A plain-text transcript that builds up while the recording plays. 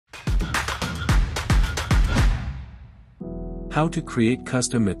How to create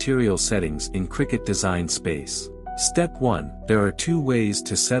custom material settings in Cricut Design Space. Step 1. There are two ways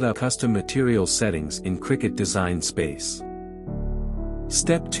to set up custom material settings in Cricut Design Space.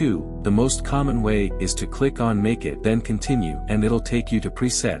 Step 2. The most common way is to click on Make It, then Continue, and it'll take you to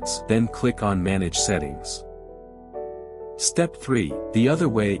Presets, then click on Manage Settings. Step 3. The other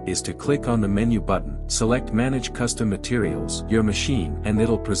way is to click on the menu button, select Manage Custom Materials, your machine, and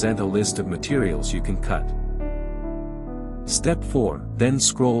it'll present a list of materials you can cut. Step 4. Then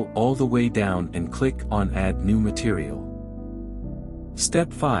scroll all the way down and click on Add New Material.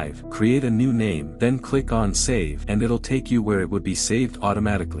 Step 5. Create a new name, then click on Save, and it'll take you where it would be saved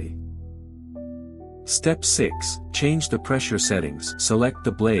automatically. Step 6. Change the pressure settings, select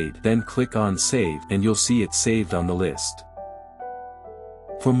the blade, then click on Save, and you'll see it saved on the list.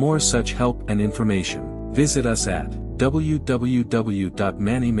 For more such help and information, visit us at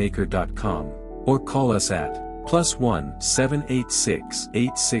www.manimaker.com or call us at +1 786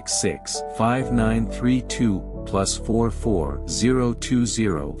 866 5932 +44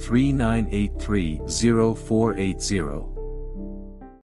 020 3983 0480.